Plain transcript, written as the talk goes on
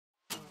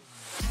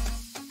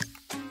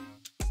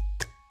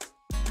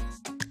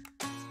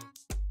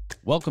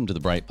Welcome to the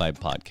BriteVibe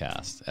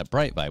podcast. At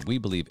BriteVibe, we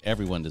believe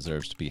everyone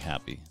deserves to be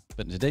happy.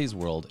 But in today's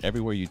world,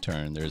 everywhere you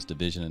turn, there is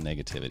division and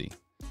negativity.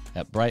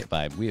 At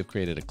BriteVibe, we have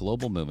created a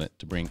global movement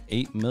to bring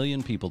 8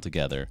 million people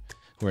together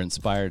who are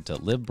inspired to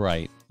live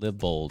bright, live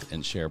bold,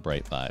 and share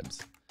bright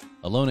vibes.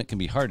 Alone, it can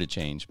be hard to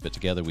change, but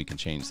together we can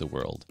change the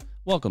world.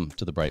 Welcome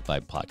to the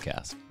BriteVibe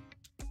podcast.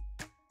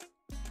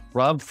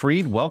 Rob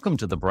Freed, welcome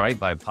to the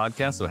BriteVibe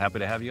podcast. So happy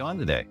to have you on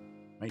today.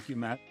 Thank you,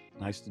 Matt.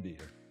 Nice to be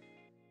here.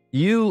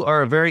 You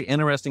are a very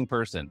interesting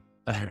person.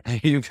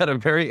 You've got a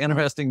very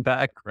interesting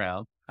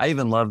background. I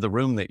even love the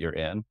room that you're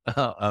in.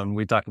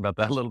 We talked about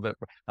that a little bit.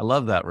 I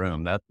love that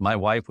room. That my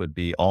wife would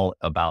be all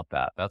about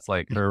that. That's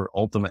like her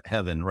ultimate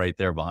heaven right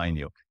there behind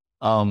you.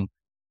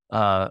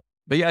 But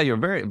yeah, you're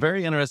very,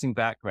 very interesting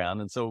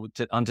background. And so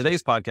on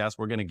today's podcast,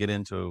 we're going to get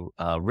into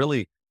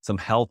really some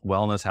health,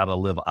 wellness, how to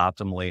live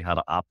optimally, how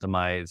to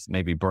optimize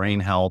maybe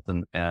brain health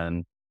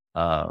and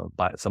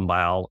some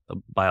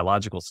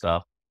biological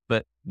stuff.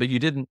 But you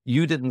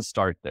didn't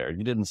start there.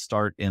 You didn't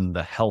start in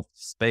the health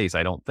space,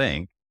 I don't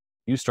think.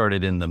 You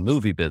started in the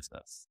movie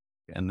business.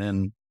 And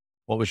then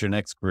what was your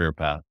next career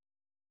path?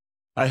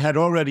 I had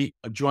already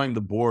joined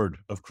the board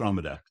of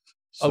ChromaDex.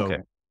 So Okay.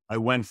 I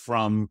went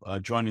from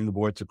joining the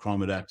board to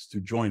ChromaDex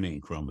to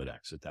joining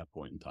ChromaDex at that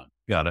point in time.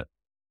 Got it.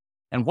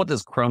 And what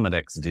does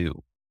ChromaDex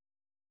do?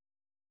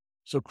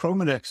 So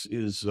ChromaDex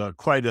is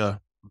quite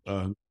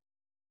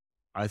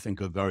I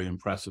think, a very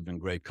impressive and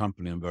great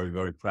company. I'm very,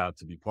 very proud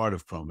to be part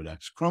of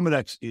ChromaDex.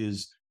 ChromaDex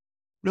is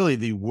really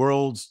the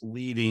world's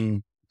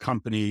leading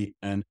company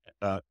and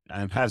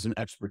has an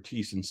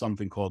expertise in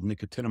something called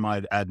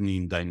nicotinamide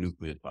adenine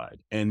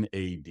dinucleotide,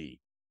 NAD.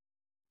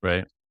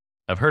 Right.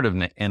 I've heard of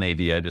NAD.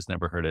 I just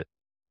never heard it,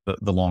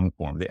 the long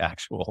form, the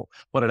actual,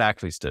 what it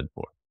actually stood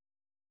for.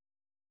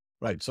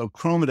 Right. So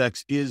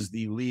ChromaDex is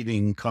the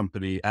leading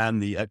company and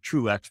the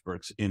true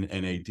experts in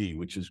NAD,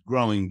 which is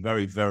growing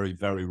very, very,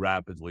 very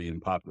rapidly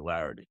in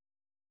popularity.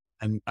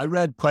 And I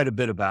read quite a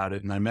bit about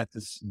it, and I met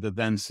the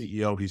then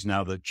CEO. He's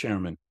now the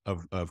chairman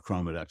of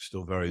ChromaDex,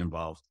 still very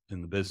involved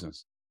in the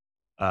business.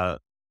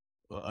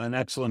 An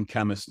excellent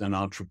chemist and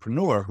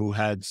entrepreneur who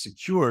had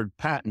secured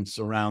patents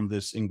around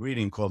this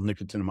ingredient called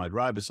nicotinamide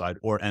riboside,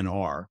 or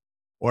NR,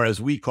 or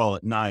as we call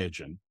it,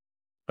 Niagen.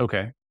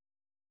 Okay.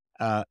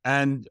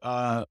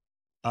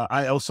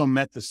 I also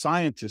met the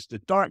scientist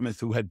at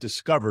Dartmouth who had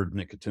discovered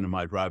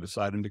nicotinamide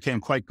riboside and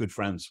became quite good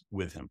friends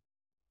with him.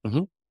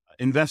 Mm-hmm.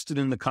 Invested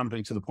in the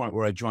company to the point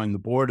where I joined the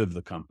board of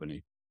the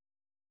company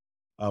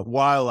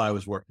while I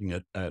was working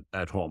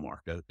at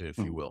Hallmark, if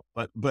you will.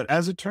 But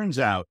as it turns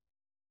out,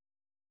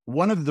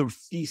 one of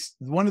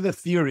the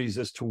theories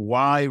as to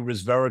why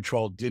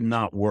resveratrol did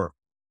not work,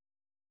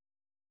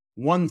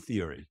 one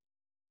theory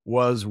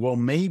was, well,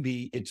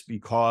 maybe it's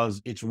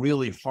because it's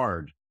really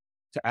hard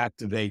to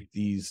activate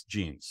these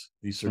genes,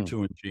 these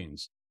sirtuin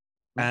genes.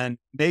 And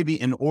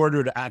maybe in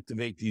order to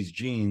activate these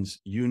genes,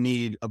 you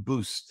need a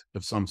boost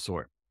of some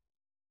sort.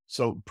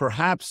 So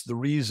perhaps the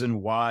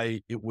reason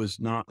why it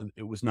was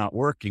not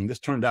working, this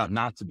turned out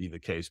not to be the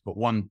case, but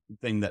one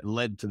thing that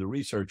led to the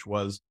research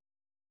was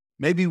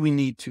maybe we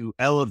need to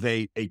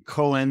elevate a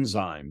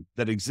coenzyme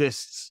that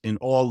exists in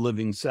all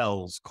living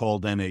cells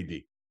called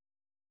NAD.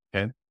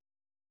 Okay.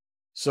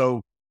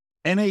 So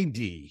NAD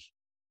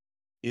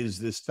is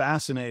this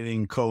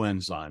fascinating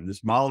coenzyme,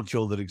 this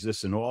molecule that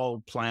exists in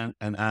all plant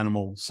and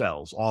animal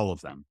cells, all of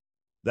them,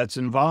 that's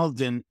involved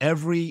in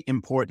every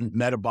important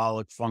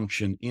metabolic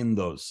function in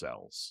those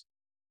cells.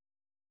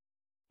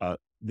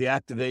 The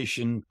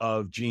activation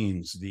of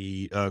genes,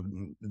 the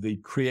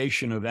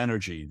creation of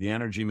energy, the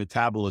energy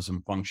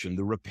metabolism function,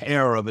 the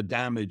repair of a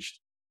damaged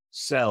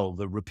cell,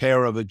 the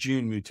repair of a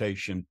gene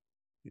mutation,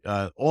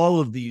 all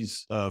of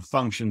these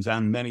functions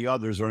and many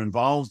others are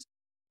involve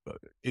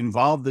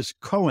this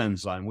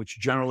coenzyme, which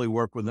generally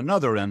work with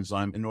another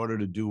enzyme in order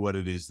to do what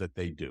it is that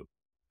they do.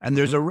 And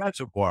there's a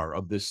reservoir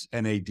of this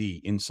NAD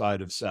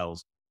inside of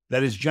cells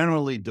that is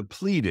generally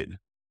depleted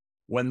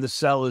when the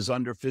cell is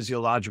under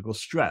physiological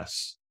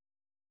stress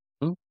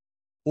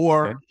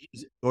or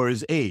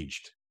is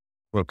aged.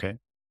 Okay.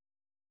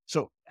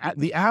 So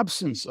the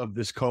absence of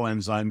this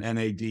coenzyme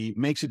NAD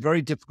makes it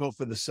very difficult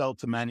for the cell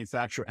to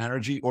manufacture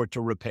energy or to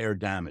repair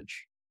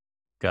damage.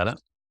 Got it.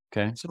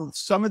 Okay. So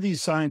some of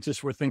these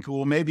scientists were thinking,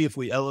 well, maybe if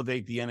we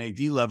elevate the NAD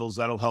levels,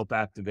 that'll help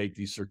activate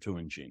these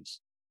sirtuin genes.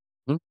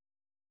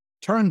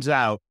 Turns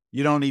out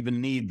you don't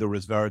even need the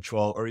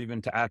resveratrol or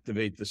even to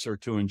activate the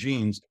sirtuin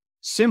genes.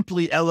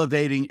 Simply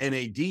elevating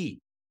NAD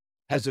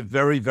has a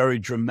very, very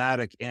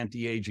dramatic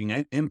anti-aging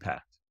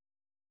impact,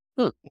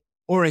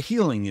 or a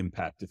healing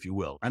impact, if you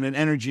will, and an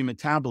energy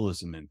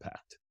metabolism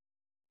impact.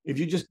 If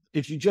you just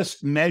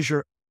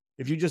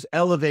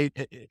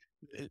elevate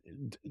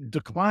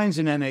declines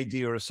in NAD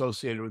are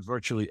associated with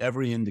virtually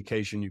every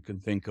indication you can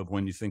think of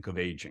when you think of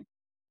aging: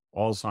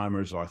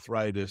 Alzheimer's,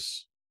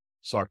 arthritis,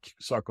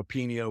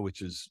 sarcopenia,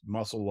 which is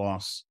muscle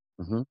loss,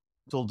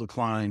 mental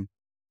decline.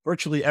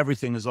 Virtually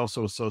everything is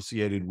also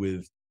associated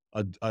with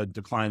a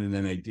decline in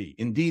NAD.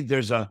 Indeed,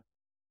 there's a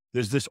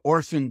There's this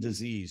orphan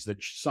disease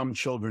that some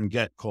children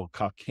get called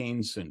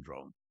Cockayne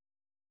syndrome,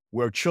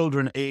 where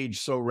children age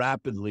so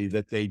rapidly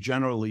that they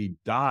generally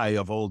die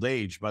of old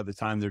age by the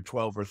time they're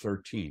 12 or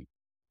 13.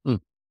 Hmm.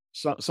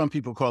 Some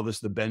people call this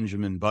the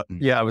Benjamin Button.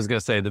 Yeah, I was going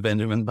to say the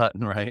Benjamin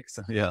Button, right?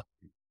 So, yeah.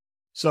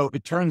 So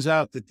it turns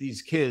out that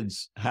these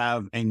kids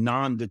have a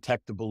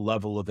non-detectable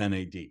level of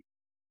NAD,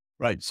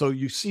 right? So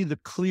you see the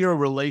clear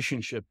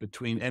relationship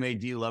between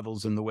NAD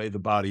levels and the way the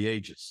body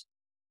ages.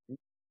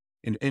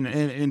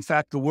 In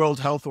fact, the World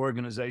Health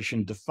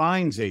Organization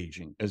defines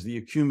aging as the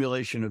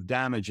accumulation of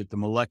damage at the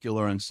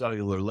molecular and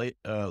cellular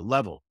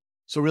level.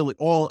 So really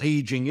all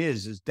aging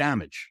is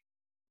damage.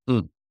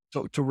 Mm.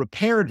 So to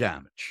repair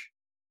damage,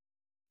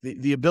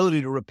 the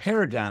ability to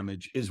repair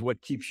damage is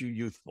what keeps you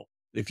youthful.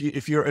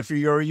 If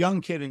you're a young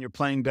kid and you're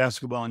playing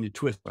basketball and you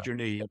twist your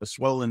knee, you have a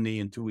swollen knee,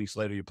 and 2 weeks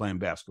later you're playing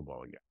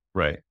basketball again.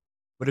 Right.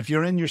 But if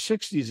you're in your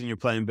 60s and you're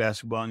playing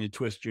basketball and you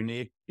twist your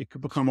knee, it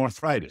could become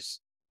arthritis.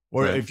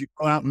 Or Right. if you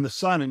go out in the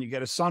sun and you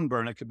get a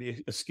sunburn, it could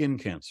be a skin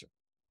cancer.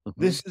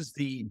 Mm-hmm. This is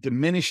the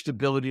diminished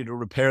ability to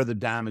repair the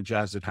damage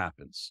as it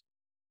happens.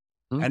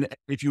 Mm-hmm. And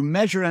if you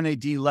measure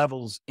NAD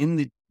levels in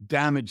the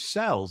damaged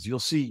cells, you'll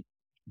see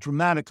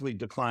dramatically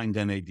declined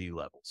NAD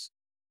levels.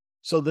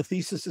 So the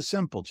thesis is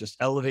simple: just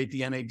elevate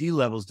the NAD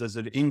levels. Does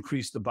it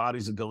increase the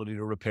body's ability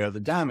to repair the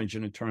damage?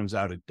 And it turns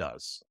out it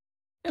does.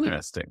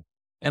 Interesting.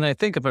 And I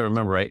think if I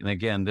remember right, and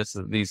again,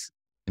 these,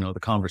 the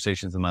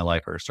conversations in my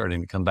life are starting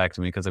to come back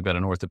to me because I've got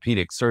an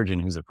orthopedic surgeon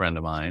who's a friend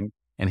of mine,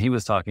 and he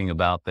was talking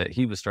about that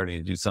he was starting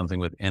to do something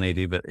with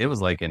NAD, but it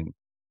was like in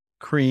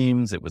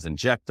creams, it was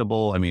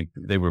injectable. I mean,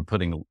 they were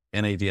putting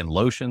NAD in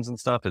lotions and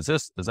stuff. Is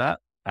that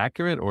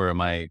accurate, or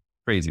am I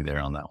crazy there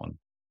on that one?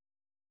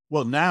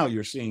 Well, now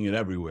you're seeing it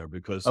everywhere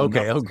because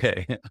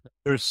okay.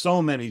 There's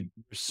so many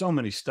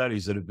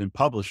studies that have been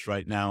published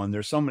right now, and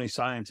there's so many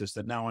scientists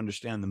that now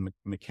understand the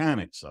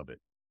mechanics of it,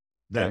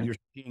 that Okay. you're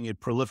seeing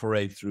it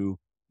proliferate through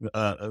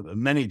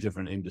many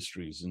different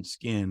industries, in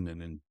skin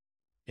and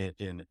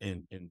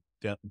in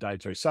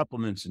dietary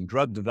supplements and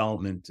drug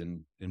development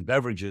and in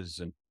beverages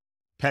and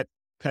pet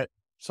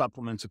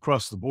supplements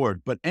across the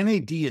board. But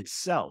NAD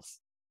itself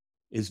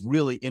is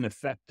really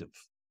ineffective.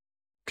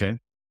 Okay.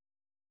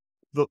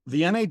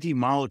 The NAD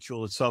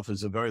molecule itself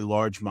is a very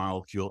large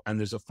molecule, and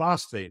there's a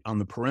phosphate on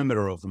the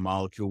perimeter of the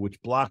molecule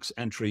which blocks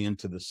entry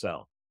into the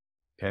cell.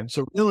 Okay.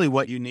 So really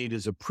what you need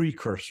is a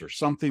precursor,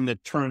 something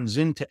that turns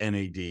into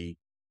NAD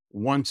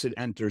once it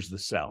enters the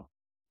cell.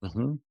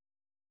 Mm-hmm.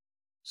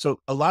 So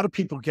a lot of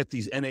people get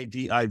these NAD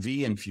IV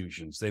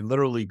infusions. They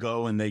literally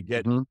go and they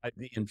get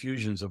IV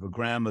infusions of 1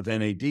 gram of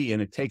NAD,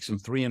 and it takes them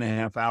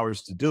 3.5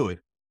 hours to do it.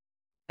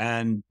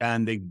 And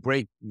they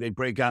break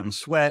out in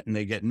sweat and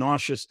they get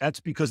nauseous. That's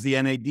because the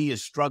NAD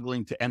is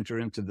struggling to enter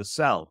into the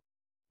cell.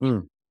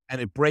 And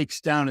it breaks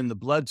down in the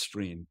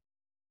bloodstream.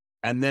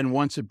 And then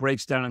once it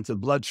breaks down into the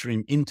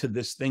bloodstream, into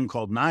this thing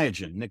called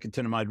niacin,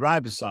 nicotinamide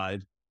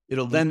riboside,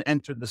 it'll then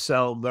enter the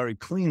cell very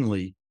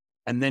cleanly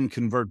and then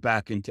convert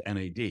back into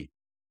NAD.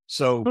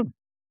 So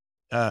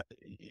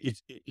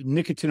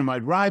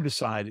nicotinamide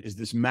riboside is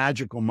this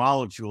magical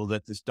molecule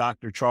that this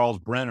Dr. Charles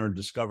Brenner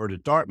discovered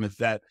at Dartmouth,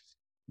 that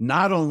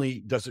not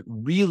only does it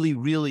really,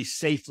 really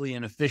safely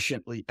and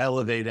efficiently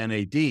elevate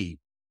NAD,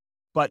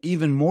 but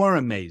even more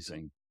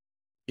amazing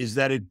is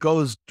that it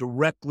goes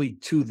directly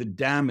to the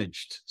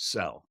damaged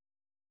cell.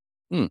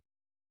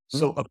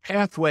 So a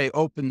pathway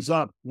opens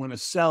up when a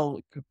cell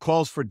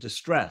calls for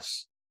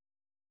distress,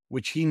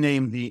 which he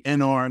named the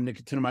NR,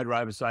 nicotinamide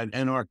riboside,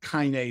 NR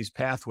kinase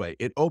pathway.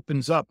 It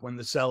opens up when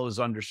the cell is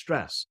under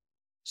stress.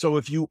 So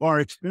if you are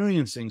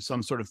experiencing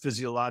some sort of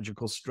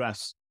physiological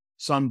stress,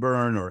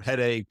 sunburn or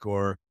headache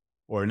or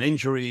an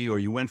injury, or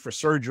you went for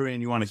surgery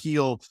and you want to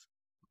heal,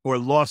 or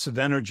loss of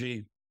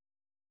energy,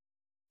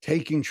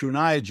 taking True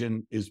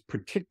Niagen is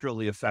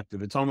particularly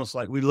effective. It's almost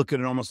like, we look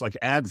at it almost like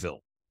Advil,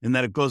 in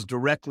that it goes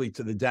directly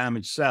to the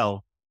damaged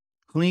cell,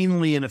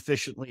 cleanly and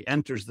efficiently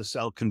enters the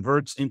cell,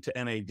 converts into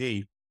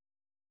NAD,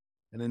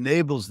 and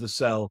enables the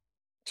cell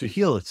to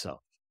heal itself.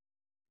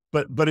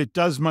 But it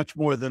does much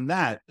more than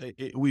that.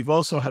 We've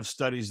also have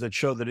studies that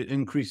show that it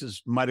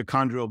increases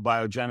mitochondrial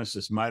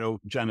biogenesis,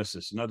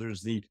 mitogenesis. In other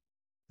words, the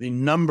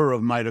number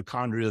of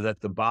mitochondria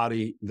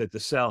that the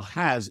cell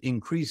has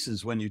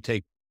increases when you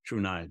take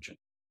True Niagen.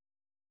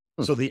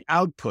 So the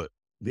output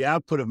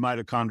of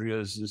mitochondria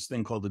is this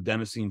thing called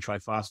adenosine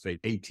triphosphate,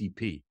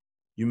 ATP.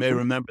 You may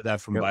remember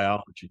that from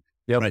biology.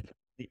 Right?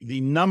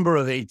 The number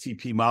of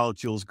ATP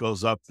molecules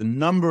goes up. The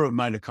number of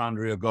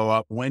mitochondria go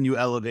up when you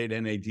elevate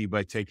NAD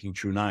by taking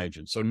True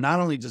Niagen. So not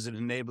only does it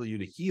enable you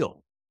to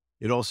heal,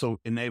 it also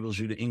enables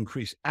you to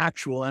increase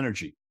actual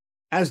energy,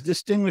 as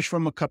distinguished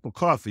from a cup of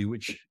coffee,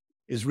 which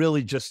is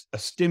really just a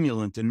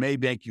stimulant and may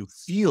make you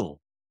feel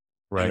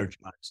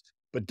energized,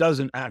 but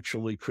doesn't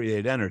actually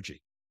create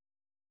energy.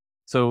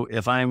 So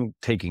if I'm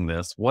taking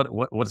this,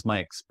 what's my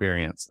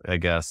experience, I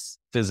guess,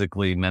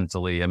 physically,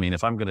 mentally? I mean,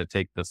 if I'm going to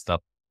take this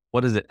stuff,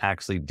 what is it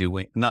actually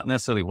doing? Not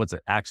necessarily what's it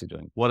actually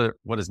doing. What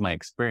is my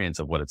experience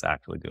of what it's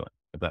actually doing,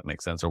 if that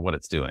makes sense, or what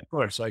it's doing? Of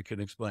course, I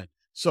can explain.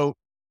 So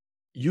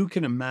you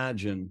can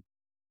imagine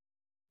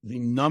the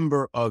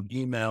number of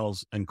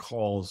emails and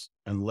calls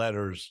and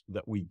letters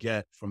that we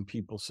get from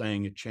people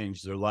saying it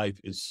changed their life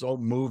is so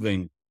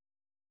moving.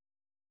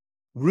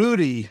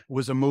 Rudy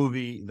was a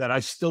movie that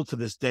I still to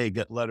this day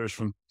get letters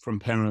from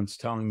parents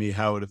telling me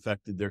how it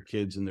affected their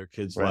kids and their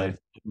kids' Right. life.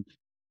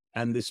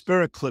 And the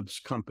Spirit Clips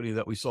company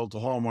that we sold to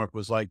Hallmark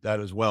was like that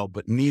as well,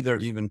 but neither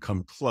even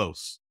come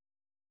close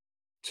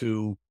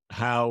to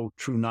how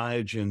True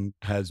Niagen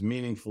has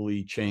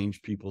meaningfully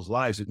changed people's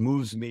lives. It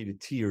moves me to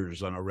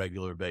tears on a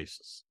regular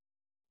basis.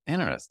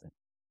 Interesting.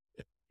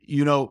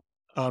 You know,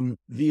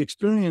 the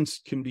experience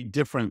can be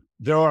different.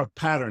 There are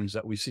patterns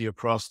that we see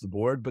across the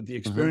board, but the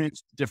experience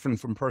is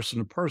different from person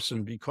to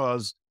person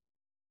because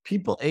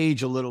people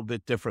age a little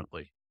bit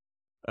differently.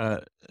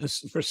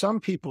 For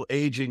some people,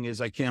 aging is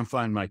I can't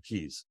find my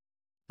keys.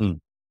 Hmm.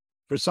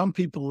 For some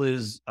people,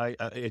 it's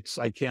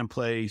I can't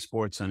play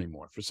sports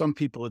anymore. For some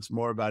people, it's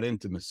more about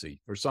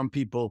intimacy. For some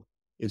people,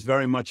 it's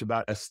very much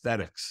about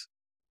aesthetics.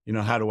 You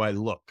know, how do I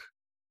look?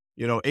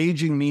 You know,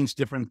 aging means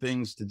different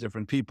things to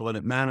different people, and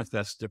it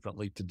manifests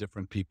differently to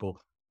different people.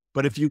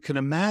 But if you can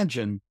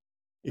imagine,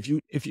 if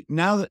you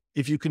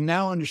can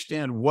now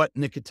understand what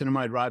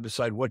nicotinamide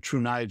riboside, what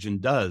True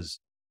Niagen does,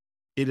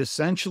 it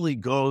essentially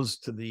goes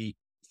to the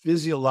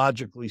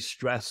physiologically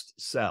stressed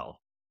cell.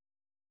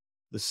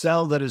 The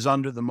cell that is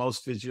under the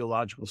most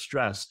physiological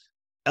stress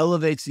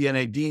elevates the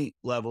NAD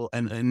level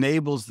and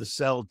enables the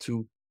cell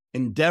to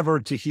endeavor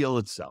to heal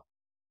itself.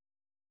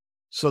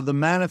 So the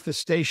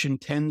manifestation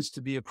tends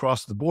to be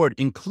across the board,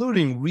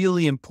 including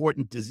really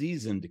important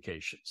disease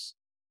indications.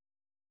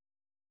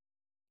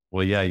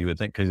 Well, yeah, you would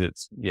think, because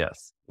it's,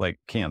 yes, like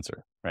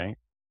cancer, right?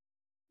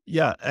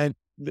 Yeah. And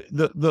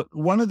the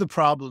one of the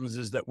problems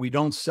is that we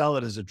don't sell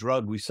it as a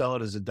drug. We sell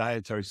it as a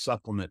dietary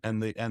supplement.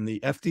 And the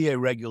FDA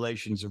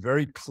regulations are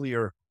very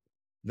clear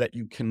that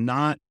you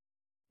cannot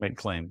Make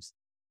claims.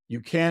 You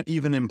can't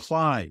even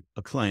imply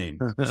a claim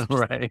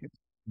Right.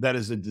 that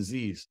is a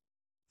disease.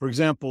 For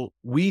example,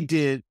 we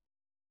did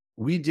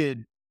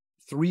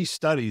 3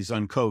 studies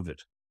on COVID.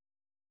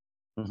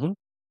 Mm-hmm.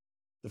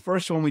 The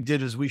first one we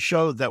did is we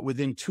showed that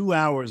within 2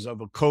 hours of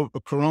a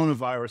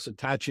coronavirus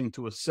attaching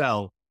to a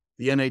cell,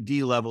 the NAD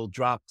level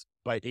dropped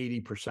by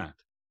 80%.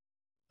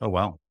 Oh,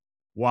 wow.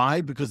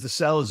 Why? Because the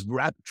cell is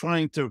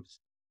trying to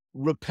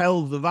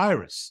repel the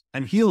virus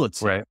and heal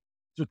itself. Right.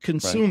 So it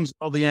consumes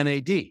all the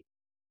NAD.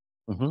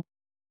 Mm-hmm.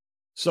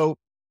 So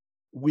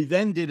we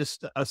then did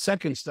a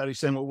second study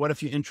saying, well, what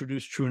if you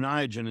introduce True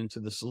Niagen into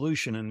the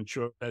solution? And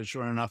sure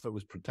enough, it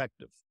was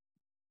protective.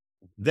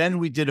 Then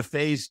we did a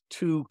phase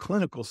 2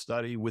 clinical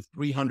study with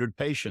 300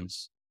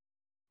 patients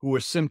who were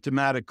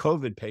symptomatic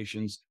COVID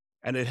patients,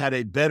 and it had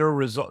a better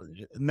result.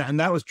 And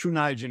that was True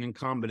Niagen in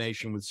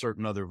combination with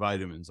certain other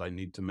vitamins I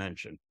need to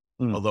mention,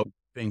 although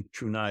I think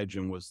True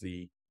Niagen was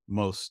the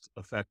most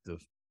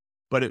effective.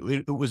 But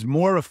it was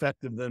more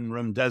effective than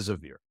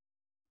remdesivir,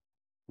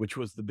 which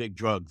was the big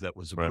drug that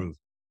was approved. Right.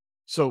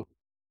 So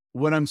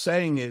what I'm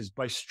saying is,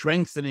 by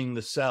strengthening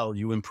the cell,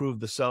 you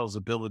improve the cell's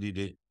ability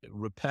to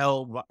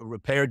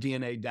repair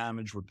DNA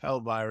damage,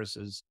 repel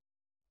viruses,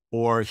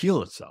 or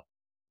heal itself.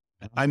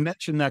 I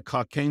mentioned that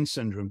Cockayne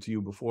syndrome to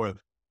you before.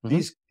 Mm-hmm.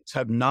 These kids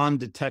have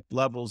non-detect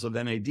levels of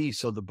NAD,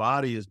 so the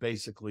body is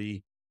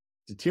basically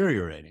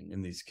deteriorating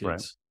in these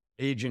kids,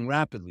 right, aging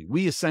rapidly.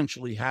 We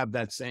essentially have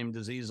that same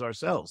disease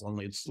ourselves,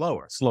 only it's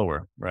slower.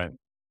 Slower, right.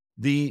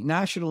 The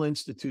National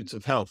Institutes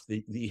of Health,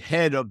 the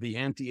head of the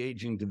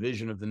anti-aging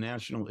division of the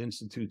National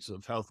Institutes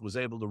of Health, was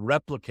able to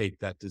replicate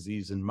that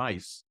disease in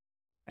mice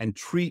and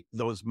treat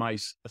those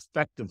mice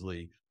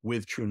effectively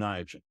with True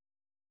Niagen.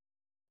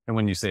 And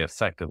when you say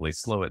effectively,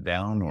 slow it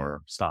down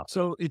or stop?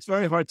 So it's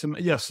very hard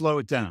to, slow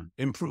it down,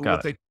 improve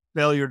what they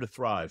failure to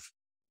thrive.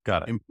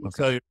 Got it.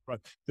 Okay.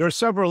 There are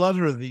several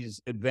other of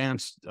these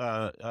advanced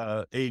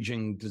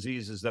aging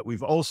diseases that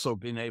we've also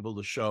been able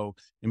to show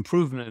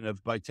improvement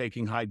of by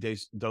taking high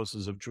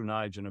doses of True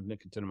Niagen, of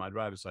nicotinamide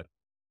riboside.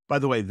 By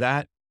the way,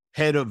 that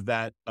head of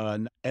that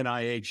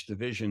NIH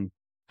division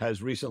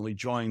has recently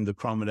joined the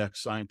ChromaDex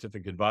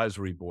Scientific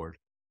Advisory Board,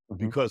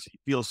 mm-hmm, because he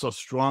feels so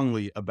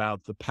strongly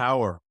about the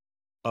power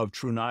of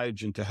True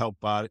Niagen to help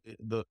I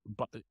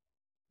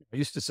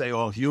used to say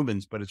all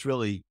humans, but it's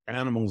really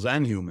animals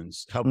and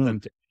humans, help them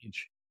to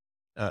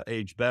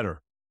age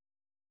better.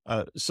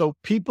 So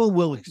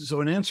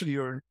in answer to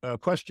your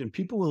question,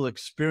 people will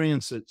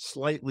experience it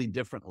slightly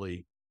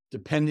differently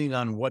depending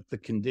on what the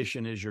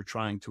condition is you're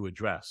trying to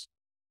address.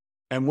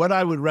 And what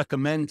I would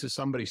recommend to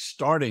somebody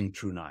starting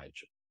True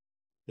Niagen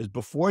is,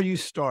 before you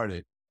start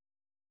it,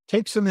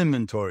 take some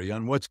inventory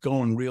on what's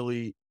going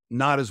really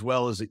not as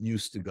well as it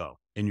used to go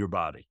in your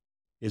body.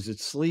 Is it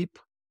sleep?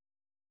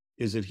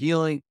 Is it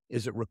healing?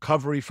 Is it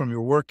recovery from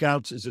your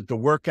workouts? Is it the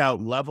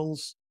workout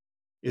levels?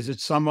 Is it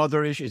some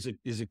other issue?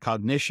 Is it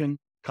cognition,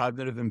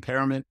 cognitive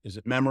impairment? Is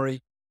it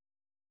memory?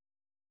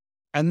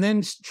 And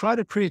then try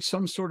to create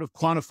some sort of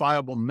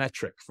quantifiable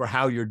metric for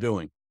how you're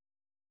doing.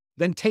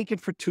 Then take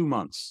it for 2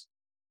 months.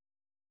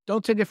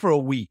 Don't take it for a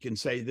week and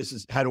say, this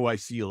is, how do I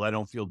feel? I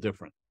don't feel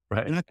different.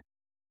 Right.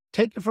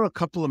 Take it for a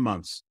couple of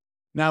months.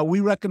 Now, we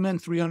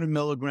recommend 300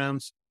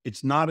 milligrams.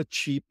 It's not a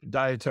cheap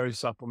dietary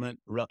supplement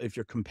if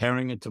you're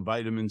comparing it to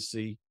vitamin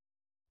C.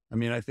 I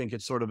mean, I think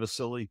it's sort of a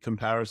silly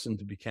comparison,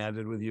 to be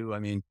candid with you. I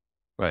mean,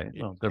 Right.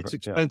 Well, it's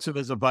different. Yeah. expensive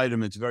as a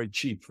vitamin. It's very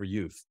cheap for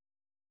youth.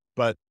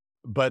 But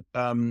but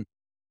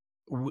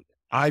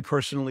I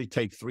personally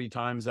take 3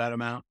 times that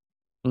amount.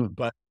 Mm.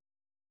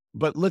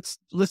 But let's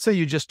say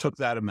you just took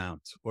that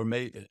amount, or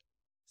made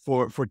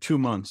for 2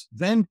 months.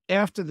 Then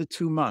after the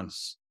 2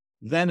 months,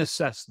 then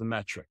assess the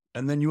metric,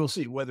 and then you will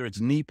see whether it's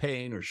knee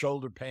pain or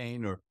shoulder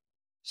pain or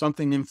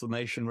something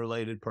inflammation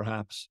related,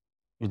 perhaps.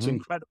 It's Mm-hmm.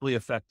 incredibly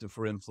effective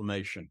for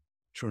inflammation,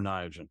 true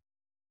niagen.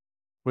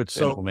 Which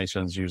So,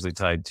 inflammation is usually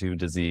tied to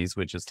disease,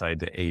 which is tied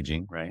to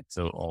aging, right?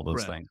 So all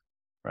those correct. things.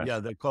 Right. Yeah,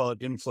 they call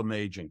it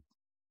inflammaging.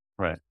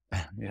 Right.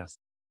 Yes.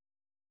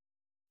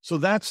 So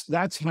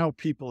that's how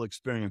people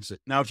experience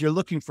it. Now, if you're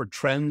looking for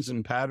trends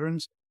and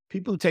patterns,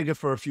 people who take it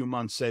for a few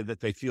months say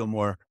that they feel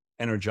more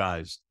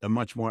energized, a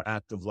much more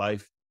active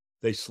life.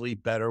 They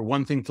sleep better.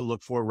 One thing to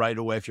look for right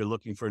away, if you're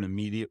looking for an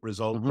immediate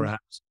result, Mm-hmm.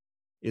 perhaps,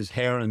 is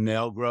hair and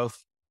nail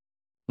growth.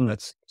 Mm.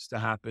 That seems to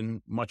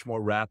happen much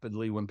more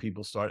rapidly when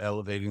people start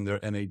elevating their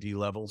NAD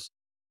levels,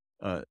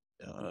 uh,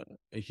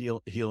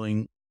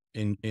 healing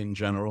in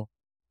general.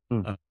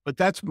 Mm. But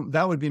that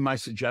would be my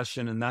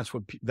suggestion, and that's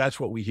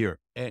what we hear.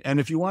 And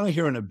if you want to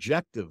hear an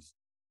objective,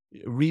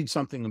 read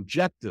something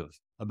objective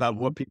about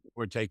what people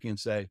were taking, and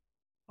say,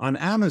 on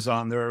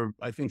Amazon there are,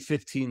 I think,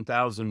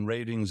 15,000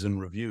 ratings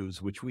and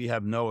reviews, which we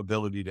have no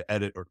ability to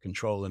edit or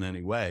control in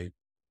any way.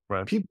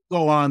 Right. People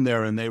go on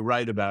there and they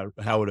write about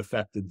how it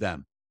affected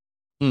them.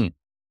 Mm.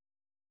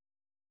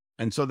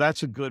 And so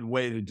that's a good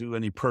way to do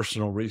any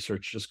personal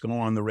research. Just go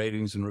on the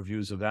ratings and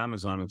reviews of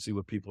Amazon and see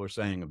what people are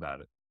saying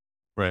about it.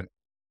 Right.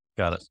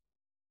 Got it.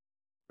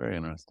 Very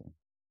interesting.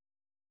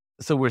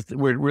 So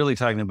we're really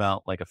talking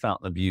about like a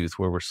fountain of youth,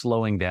 where we're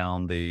slowing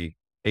down the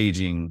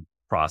aging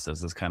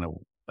process. Is kind of,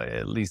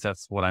 at least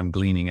that's what I'm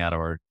gleaning out of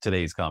our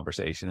today's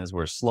conversation, is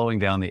we're slowing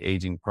down the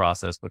aging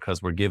process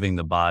because we're giving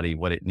the body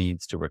what it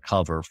needs to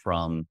recover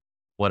from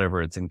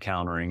whatever it's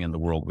encountering in the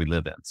world we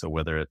live in. So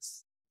whether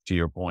it's, to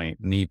your point,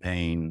 knee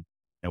pain,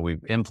 and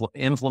we've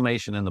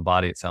inflammation in the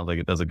body, it sounds like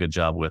it does a good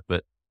job with,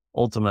 but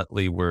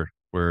ultimately we're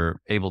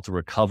able to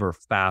recover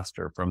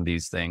faster from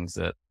these things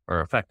that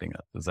are affecting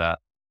us. Is that?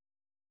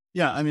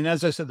 Yeah, I mean,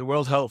 as I said, the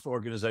World Health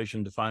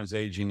Organization defines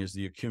aging as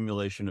the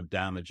accumulation of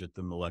damage at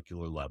the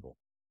molecular level,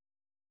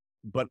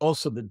 but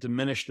also the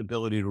diminished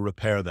ability to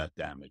repair that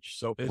damage.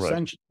 So Right.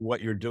 essentially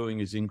what you're doing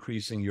is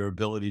increasing your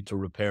ability to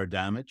repair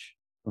damage,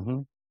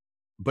 Mm-hmm.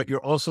 but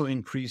you're also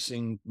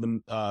increasing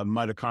the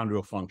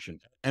mitochondrial function,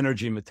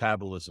 energy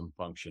metabolism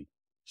function.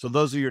 So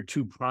those are your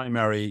two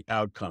primary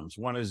outcomes.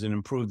 One is an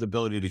improved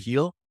ability to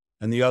heal,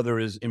 and the other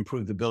is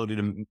improved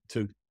ability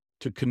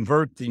to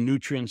convert the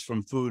nutrients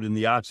from food and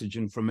the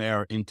oxygen from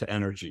air into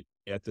energy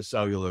at the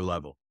cellular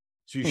level.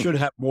 So you should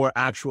have more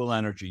actual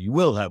energy. You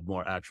will have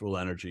more actual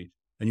energy,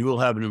 and you will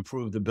have an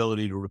improved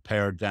ability to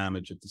repair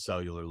damage at the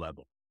cellular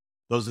level.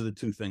 Those are the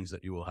two things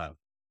that you will have.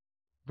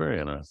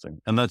 Very interesting.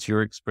 And that's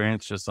your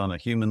experience just on a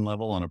human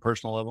level, on a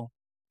personal level?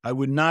 I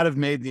would not have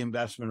made the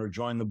investment or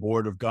joined the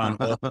board or gone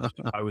all if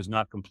I was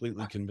not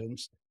completely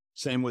convinced.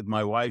 Same with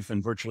my wife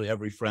and virtually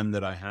every friend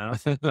that I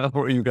have.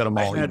 Or you got them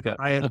all.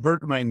 I had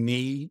hurt my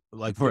knee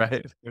like 50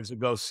 Right. years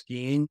ago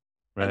skiing,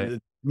 and Right.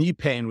 the knee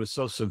pain was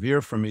so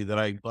severe for me that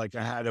I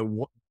had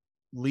to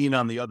lean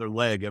on the other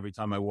leg every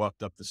time I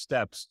walked up the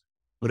steps.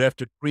 But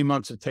after 3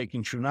 months of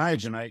taking True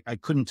Niagen, I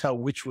couldn't tell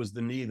which was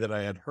the knee that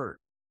I had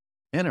hurt.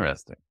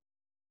 Interesting.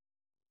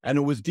 And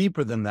it was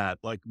deeper than that.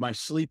 Like my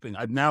sleeping,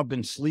 I've now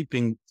been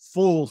sleeping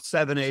full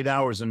 7, 8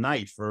 hours a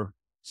night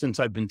since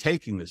I've been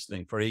taking this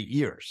thing for 8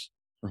 years.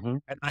 Mm-hmm.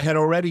 And I had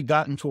already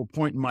gotten to a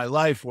point in my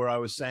life where I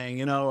was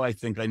saying, I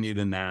think I need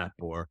a nap,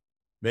 or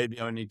maybe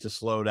I need to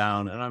slow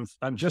down. And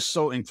I'm just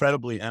so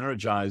incredibly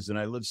energized, and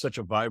I live such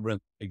a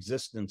vibrant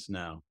existence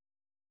now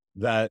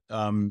that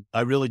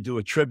I really do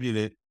attribute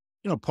it,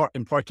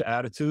 in part to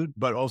attitude,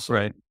 but also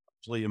Right.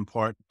 actually in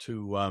part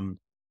to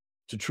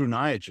True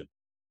Niagen.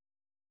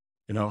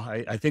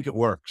 I think it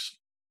works.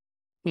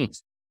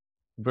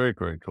 Very,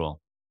 very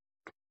cool.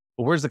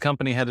 Well, where's the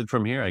company headed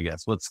from here, I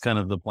guess? What's kind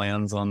of the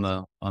plans on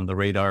the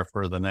radar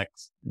for the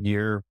next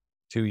year,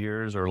 2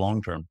 years, or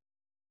long term?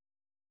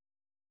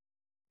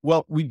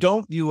 Well, we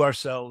don't view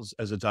ourselves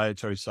as a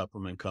dietary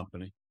supplement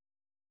company.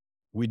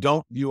 We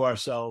don't view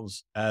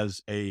ourselves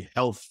as a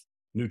health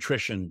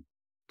nutrition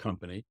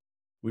company.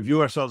 We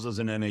view ourselves as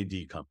an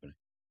NAD company.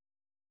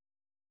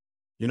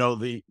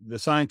 The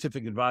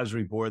scientific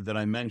advisory board that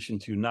I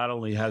mentioned to you not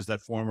only has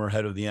that former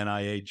head of the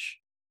NIH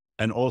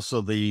and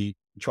also the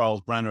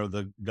Charles Brenner,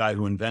 the guy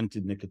who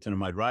invented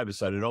nicotinamide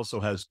riboside, it also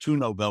has 2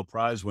 Nobel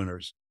Prize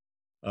winners,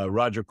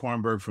 Roger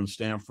Kornberg from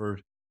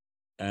Stanford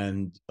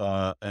and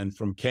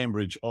from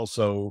Cambridge,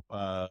 also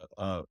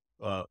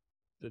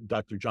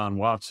Dr. John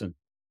Watson.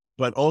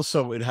 But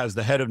also it has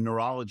the head of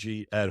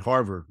neurology at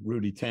Harvard,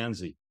 Rudy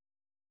Tanzi,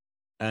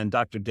 and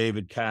Dr.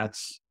 David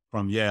Katz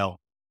from Yale,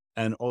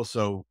 and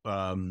also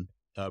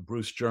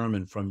Bruce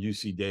German from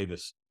UC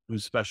Davis, who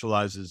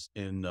specializes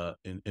in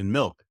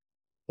milk.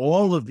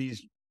 All of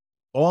these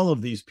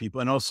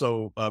people, and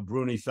also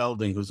Bruni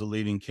Felding, who's a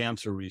leading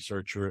cancer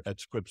researcher at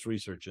Scripps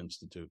Research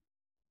Institute.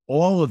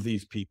 All of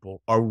these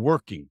people are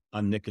working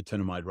on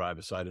nicotinamide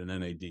riboside and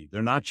NAD.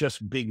 They're not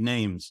just big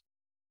names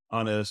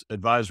on an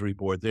advisory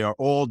board. They are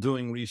all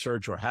doing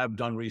research or have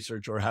done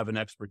research or have an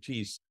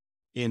expertise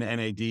in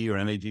NAD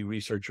or NAD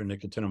research or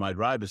nicotinamide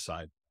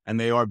riboside. And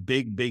they are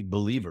big, big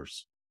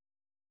believers.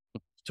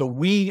 So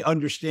we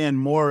understand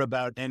more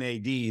about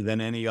NAD than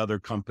any other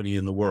company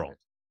in the world.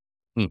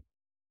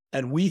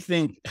 And we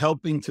think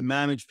helping to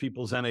manage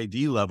people's NAD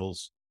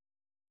levels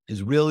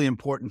is really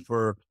important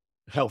for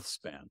health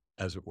span,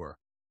 as it were.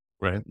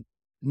 Right.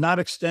 Not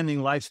extending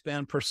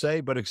lifespan per se,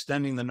 but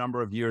extending the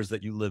number of years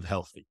that you live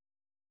healthy.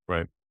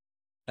 Right.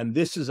 And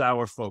this is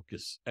our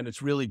focus. And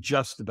it's really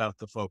just about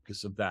the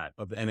focus of that,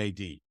 of NAD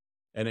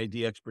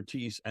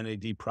expertise,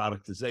 NAD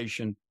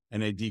productization,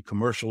 NAD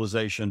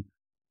commercialization.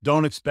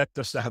 Don't expect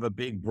us to have a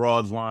big,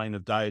 broad line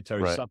of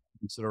dietary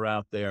supplements that are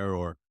out there,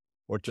 or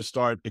to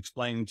start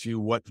explaining to you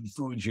what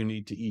foods you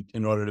need to eat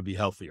in order to be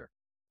healthier.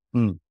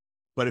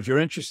 But if you're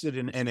interested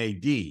in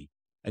NAD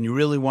and you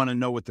really want to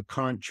know what the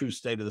current true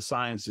state of the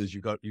science is,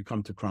 you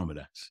come to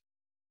ChromaDex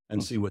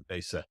and see what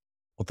they say.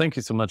 Well, thank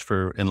you so much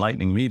for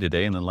enlightening me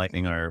today and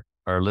enlightening our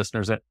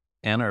listeners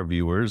and our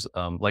viewers.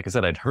 Like I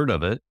said, I'd heard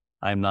of it.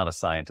 I'm not a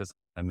scientist.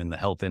 I'm in the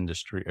health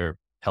industry, or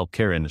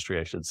healthcare industry,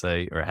 I should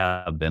say, or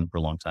have been for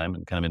a long time,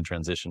 and kind of in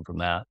transition from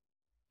that.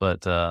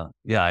 But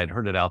yeah, I'd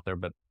heard it out there,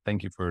 but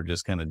thank you for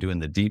just kind of doing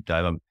the deep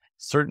dive. I'm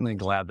certainly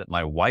glad that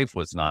my wife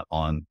was not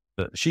on.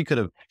 She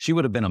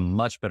would have been a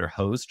much better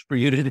host for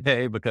you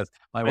today, because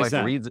my wife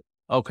reads it.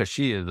 Oh, because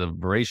she is a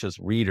voracious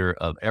reader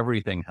of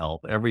everything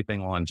health,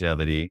 everything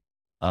longevity,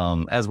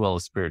 as well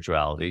as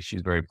spirituality.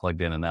 She's very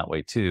plugged in that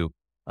way too.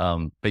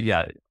 But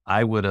yeah,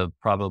 I would have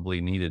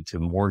probably needed to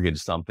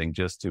mortgage something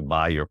just to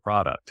buy your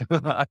product.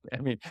 I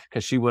mean,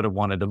 because she would have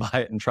wanted to buy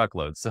it in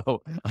truckloads.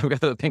 So I've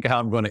got to think how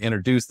I'm going to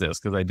introduce this,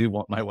 because I do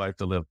want my wife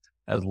to live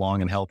as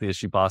long and healthy as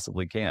she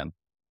possibly can.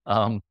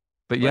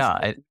 But yeah,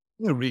 it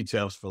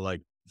retails for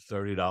like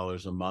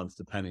 $30 a month,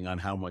 depending on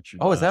how much you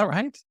buy. Oh, is that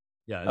right?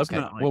 Yeah.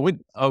 Okay. Well,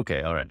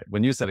 okay. All right.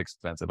 When you said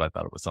expensive, I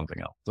thought it was something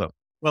else. So,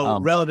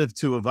 well, relative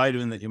to a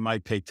vitamin that you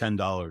might pay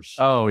 $10.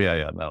 Oh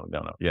yeah. No.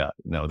 Yeah.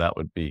 No, that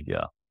would be,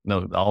 yeah.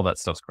 No, all that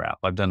stuff's crap.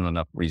 I've done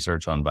enough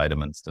research on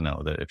vitamins to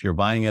know that if you're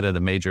buying it at a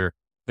major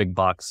big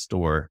box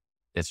store,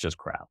 it's just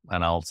crap.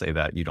 And I'll say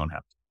that you don't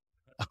have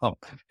to.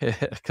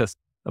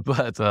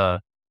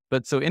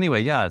 But so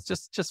anyway, yeah, it's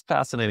just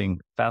fascinating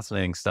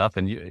stuff.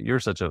 And you're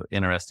such an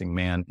interesting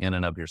man in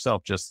and of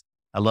yourself.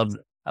 I love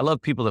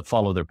people that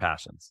follow their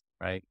passions,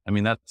 right? I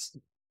mean, that's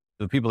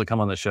the people that come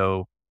on the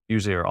show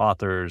usually are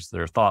authors,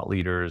 they're thought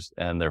leaders,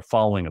 and they're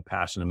following a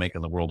passion and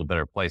making the world a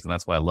better place. And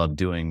that's why I love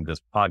doing this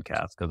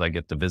podcast, because I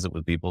get to visit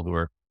with people who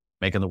are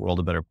making the world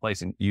a better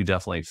place. And you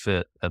definitely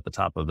fit at the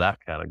top of that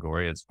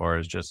category as far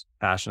as just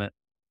passionate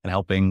and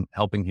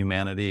helping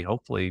humanity,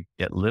 hopefully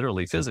get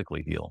literally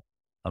physically heal.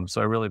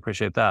 So I really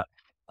appreciate that.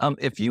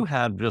 If you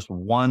had just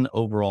one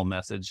overall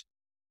message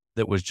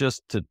that was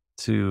just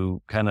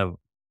to kind of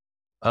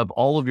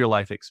all of your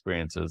life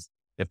experiences,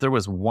 if there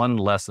was one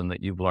lesson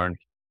that you've learned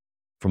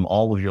from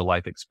all of your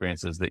life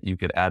experiences that you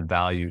could add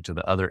value to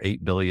the other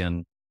 8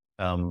 billion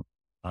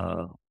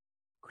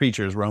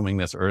creatures roaming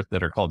this earth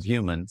that are called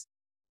humans,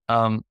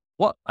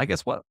 what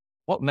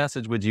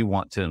message would you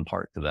want to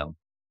impart to them?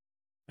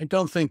 I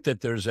don't think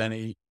that there's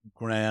any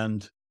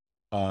grand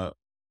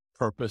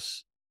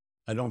purpose.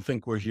 I don't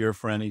think we're here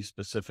for any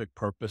specific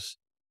purpose,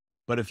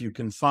 but if you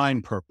can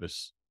find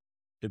purpose,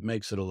 it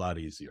makes it a lot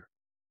easier.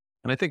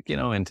 And I think,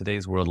 in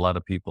today's world, a lot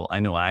of people, I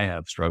know I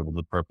have struggled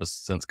with purpose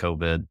since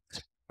COVID,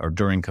 or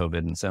during COVID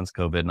and since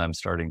COVID, and I'm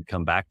starting to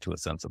come back to a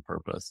sense of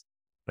purpose.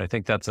 But I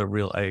think that's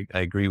I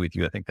agree with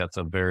you. I think that's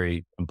a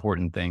very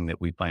important thing, that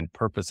we find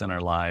purpose in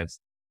our lives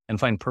and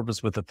find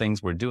purpose with the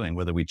things we're doing,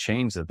 whether we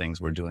change the things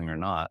we're doing or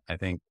not. I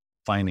think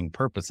finding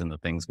purpose in the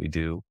things we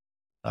do,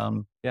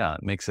 it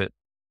makes it,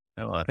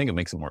 I think it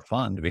makes it more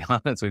fun, to be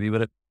honest with you,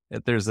 but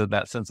there's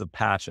that sense of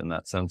passion,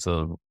 that sense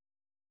of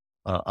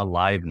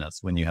aliveness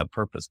when you have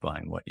purpose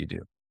behind what you do.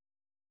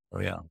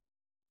 Oh yeah.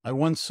 I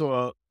once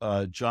saw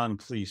John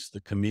Cleese, the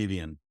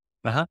comedian,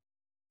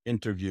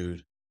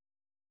 interviewed,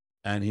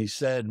 and he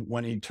said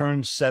when he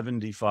turned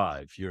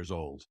 75 years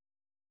old,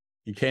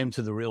 he came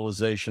to the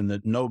realization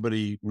that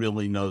nobody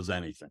really knows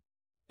anything.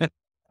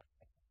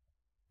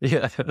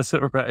 Yeah, that's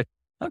right.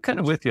 I'm kind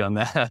of with you on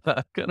that.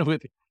 I'm kind of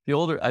with you. The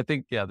older, I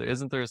think,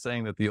 isn't there a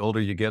saying that the older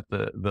you get,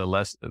 the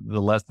less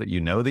that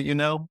you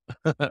know,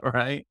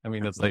 right? I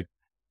mean, it's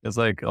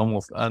like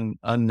almost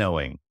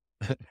unknowing.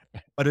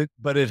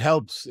 But it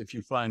helps if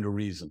you find a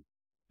reason.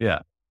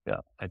 Yeah,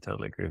 I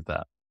totally agree with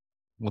that.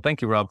 Well,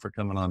 thank you, Rob, for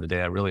coming on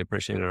today. I really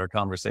appreciated our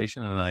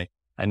conversation, and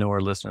I know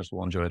our listeners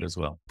will enjoy it as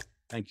well.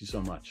 Thank you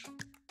so much.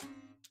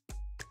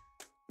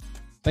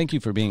 Thank you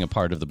for being a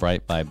part of the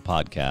BriteVibe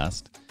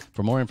podcast.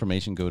 For more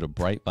information, go to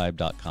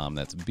britevibe.com.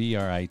 That's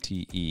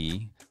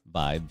BRITE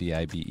Vibe,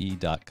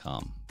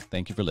 VIBE.com.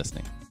 Thank you for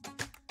listening.